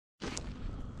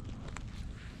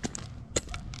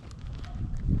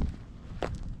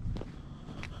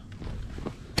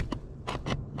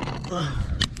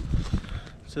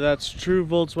So that's true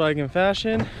Volkswagen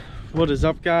fashion. What is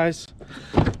up, guys?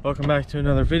 Welcome back to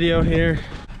another video here.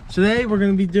 Today we're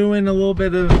going to be doing a little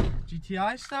bit of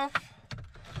GTI stuff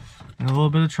and a little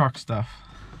bit of truck stuff.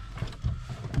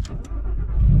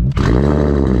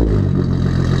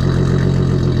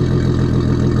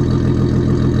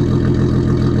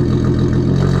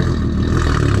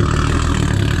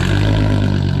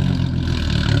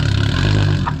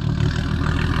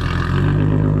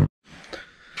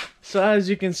 So as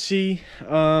you can see,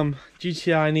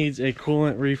 GTI needs a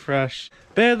coolant refresh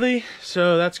badly,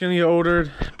 so that's gonna get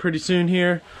ordered pretty soon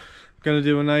here. Gonna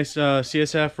do a nice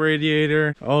CSF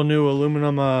radiator, all new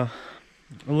aluminum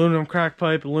crack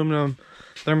pipe, aluminum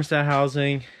thermostat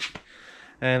housing,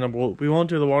 and we won't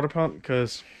do the water pump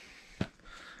because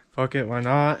fuck it, why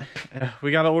not?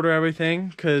 We gotta order everything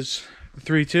because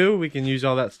 3.2 we can use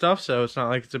all that stuff, so it's not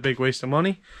like it's a big waste of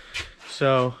money.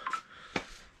 So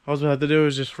all we have to do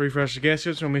is just refresh the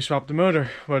gaskets when we swap the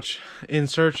motor, which in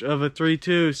search of a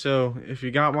 3.2. So if you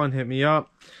got one, hit me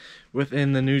up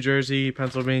within the New Jersey,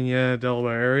 Pennsylvania,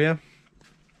 Delaware area.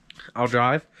 I'll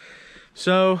drive.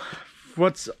 So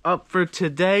what's up for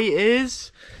today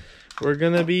is we're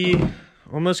gonna be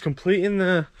almost completing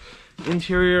the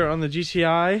interior on the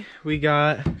GTI. We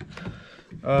got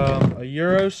a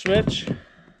Euro switch,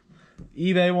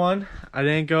 eBay one. I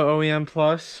didn't go OEM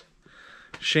plus.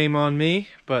 Shame on me,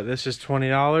 but this is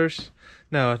 $20.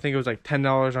 No, I think it was like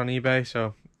 $10 on eBay,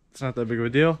 so it's not that big of a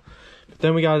deal. But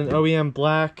then we got an OEM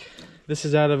black. This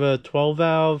is out of a 12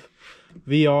 valve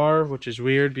VR, which is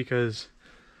weird because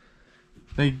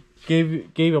they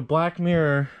gave a black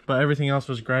mirror, but everything else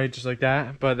was gray, just like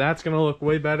that. But that's gonna look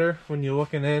way better when you're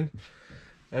looking in.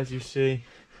 As you see,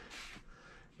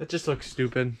 it just looks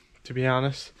stupid, to be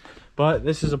honest. But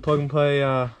this is a plug and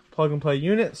play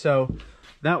unit, so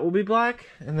that will be black,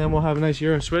 and then we'll have a nice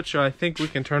Euro switch, so I think we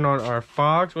can turn on our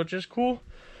fogs, which is cool.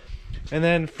 And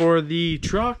then for the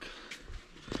truck,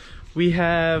 we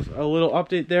have a little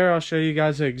update there. I'll show you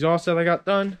guys the exhaust that I got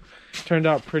done. Turned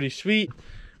out pretty sweet.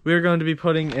 We're going to be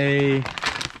putting a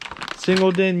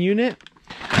Single Din unit.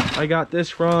 I got this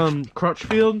from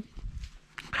Crutchfield.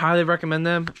 Highly recommend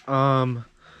them.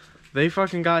 They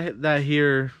fucking got that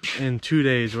here in 2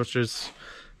 days, which is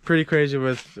pretty crazy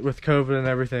with COVID and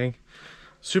everything.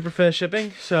 Super fast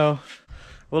shipping. So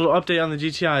a little update on the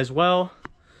GTI as well.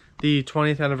 The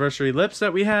 20th anniversary lips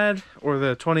that we had, or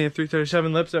the 20th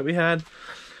 337 lips that we had,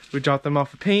 we dropped them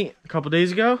off of paint a couple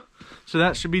days ago, so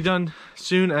that should be done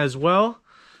soon as well.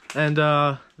 And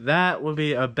that will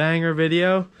be a banger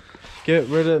video.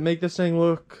 Make this thing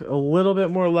look a little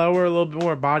bit more lower, a little bit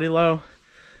more body low,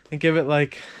 and give it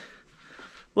like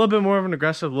a little bit more of an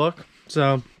aggressive look.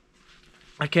 So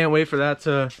I can't wait for that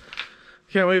to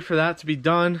be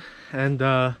done. And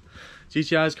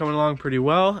GTI is coming along pretty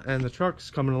well, and the truck's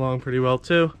coming along pretty well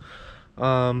too.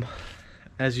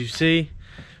 As you see,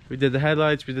 we did the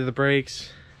headlights, we did the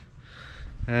brakes,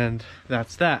 and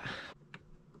that's that.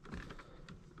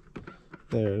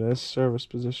 There it is, service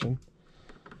position.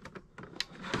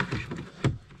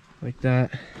 Like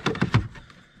that.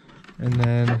 And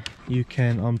then you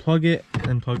can unplug it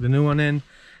and plug the new one in.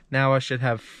 Now I should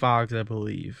have fogs, I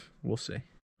believe. We'll see.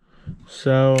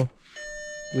 So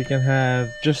we can have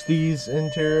just these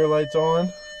interior lights on,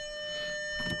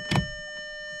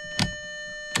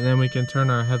 and then we can turn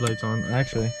our headlights on.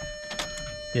 Actually,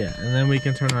 yeah, and then we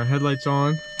can turn our headlights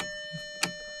on,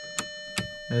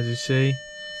 as you see.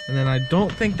 And then I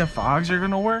don't think the fogs are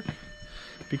gonna work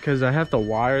because I have to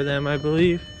wire them, I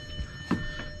believe.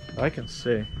 I can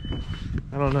see.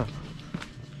 I don't know.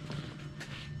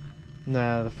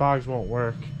 Nah, the fogs won't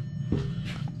work.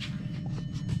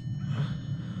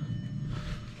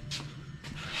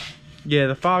 Yeah,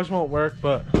 the fogs won't work,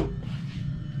 but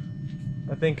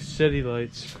I think city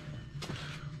lights.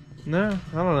 No,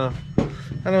 I don't know.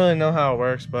 I don't really know how it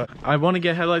works, but I want to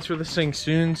get headlights for this thing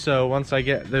soon, so once I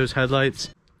get those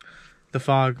headlights, the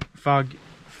fog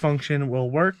function will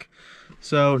work.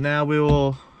 So now we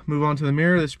will move on to the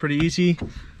mirror. This is pretty easy.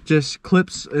 Just it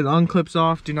unclips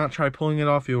off. Do not try pulling it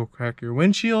off. You will crack your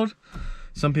windshield.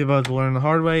 Some people have to learn the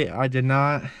hard way. I did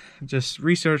not. Just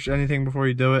research anything before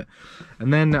you do it.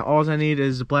 And then all I need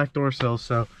is the black door sills.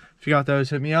 So if you got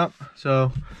those, hit me up.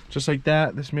 So just like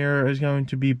that, this mirror is going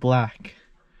to be black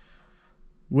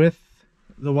with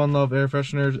the One Love air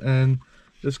fresheners and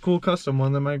this cool custom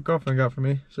one that my girlfriend got for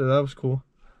me. So that was cool.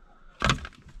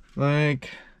 Like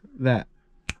that.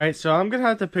 Alright, so I'm gonna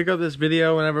have to pick up this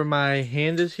video whenever my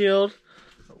hand is healed.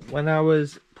 When I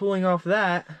was pulling off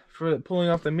pulling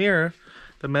off the mirror,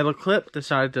 the metal clip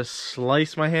decided to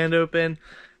slice my hand open,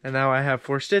 and now I have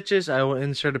 4 stitches. I will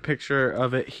insert a picture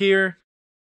of it here.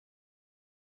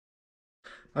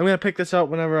 I'm going to pick this up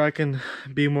whenever I can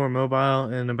be more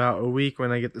mobile in about a week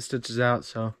when I get the stitches out.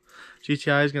 So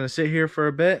GTI is going to sit here for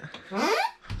a bit,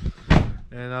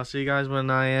 and I'll see you guys when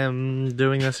I am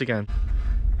doing this again.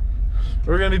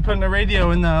 We're going to be putting a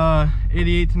radio in the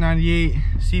 88 to 98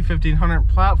 C1500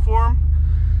 platform.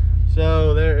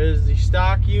 So there is the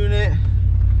stock unit.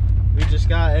 We just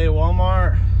got a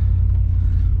Walmart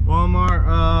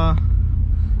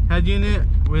head unit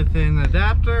with an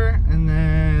adapter, and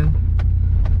then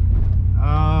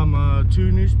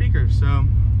 2 new speakers. So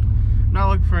I'm not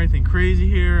looking for anything crazy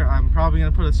here. I'm probably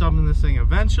gonna put a sub in this thing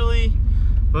eventually,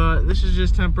 but this is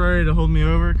just temporary to hold me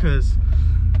over because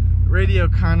radio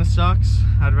kind of sucks.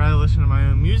 I'd rather listen to my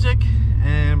own music.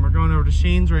 And we're going over to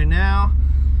Shane's right now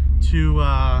to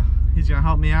he's gonna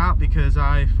help me out because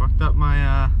I fucked up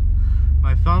my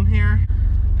my thumb here.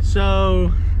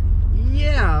 So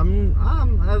yeah,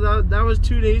 that was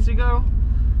 2 days ago.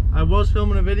 I was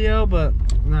filming a video, but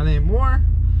not anymore.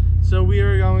 So we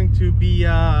are going to be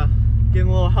getting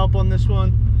a little help on this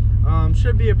one.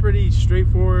 Should be a pretty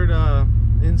straightforward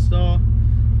install,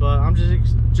 but I'm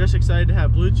just excited to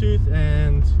have Bluetooth.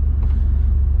 And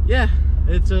yeah,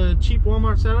 it's a cheap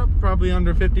Walmart setup, probably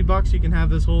under 50 bucks. You can have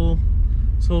this whole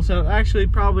setup, actually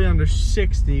probably under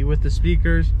 60 with the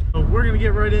speakers. So we're gonna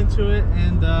get right into it,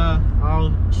 and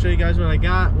I'll show you guys what I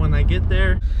got when I get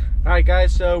there. All right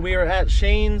guys, so we are at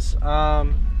Shane's.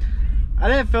 I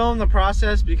didn't film the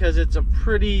process because it's a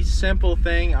pretty simple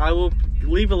thing. I will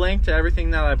leave a link to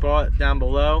everything that I bought down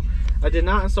below. I did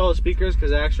not install the speakers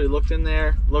because I actually looked in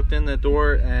the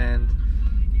door, and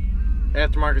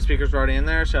aftermarket speakers were already in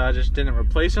there, so I just didn't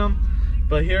replace them.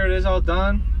 But here it is, all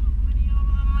done.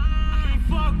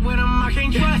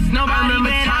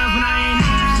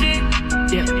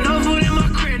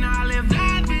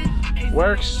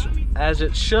 Works as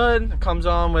it should. Comes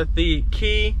on with the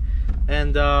key,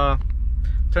 and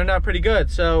turned out pretty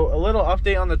good. So a little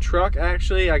update on the truck.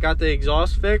 Actually, I got the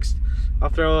exhaust fixed. I'll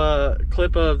throw a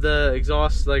clip of the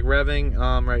exhaust like revving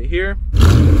right here.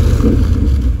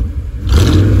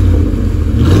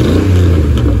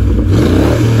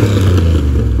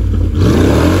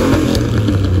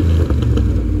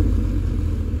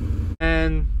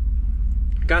 And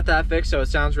got that fixed, so it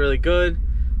sounds really good.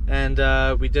 And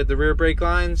we did the rear brake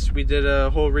lines. We did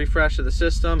a whole refresh of the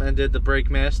system and did the brake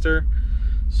master.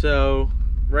 So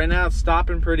right now it's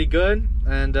stopping pretty good.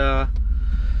 And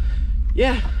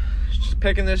yeah, just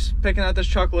picking out this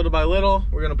truck little by little.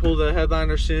 We're gonna pull the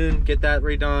headliner soon, get that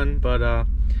redone. But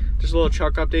just a little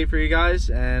truck update for you guys,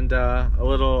 and a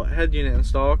little head unit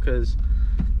install, because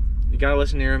you gotta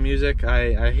listen to your own music.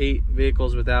 I hate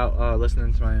vehicles without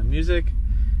listening to my own music.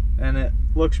 And it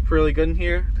looks really good in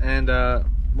here. And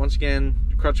once again,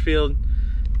 Crutchfield,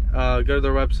 go to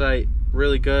their website.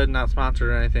 Really good, not sponsored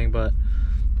or anything, but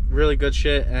really good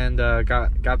shit. And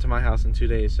got to my house in 2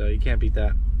 days, so you can't beat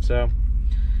that. So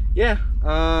yeah,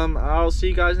 I'll see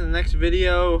you guys in the next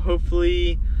video.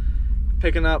 Hopefully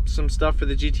picking up some stuff for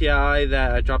the GTI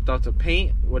that I dropped off to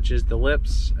paint, which is the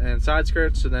lips and side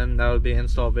skirts. So then that would be an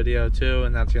install video too,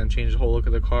 and that's gonna change the whole look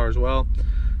of the car as well.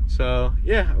 So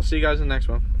yeah, I'll see you guys in the next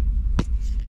one.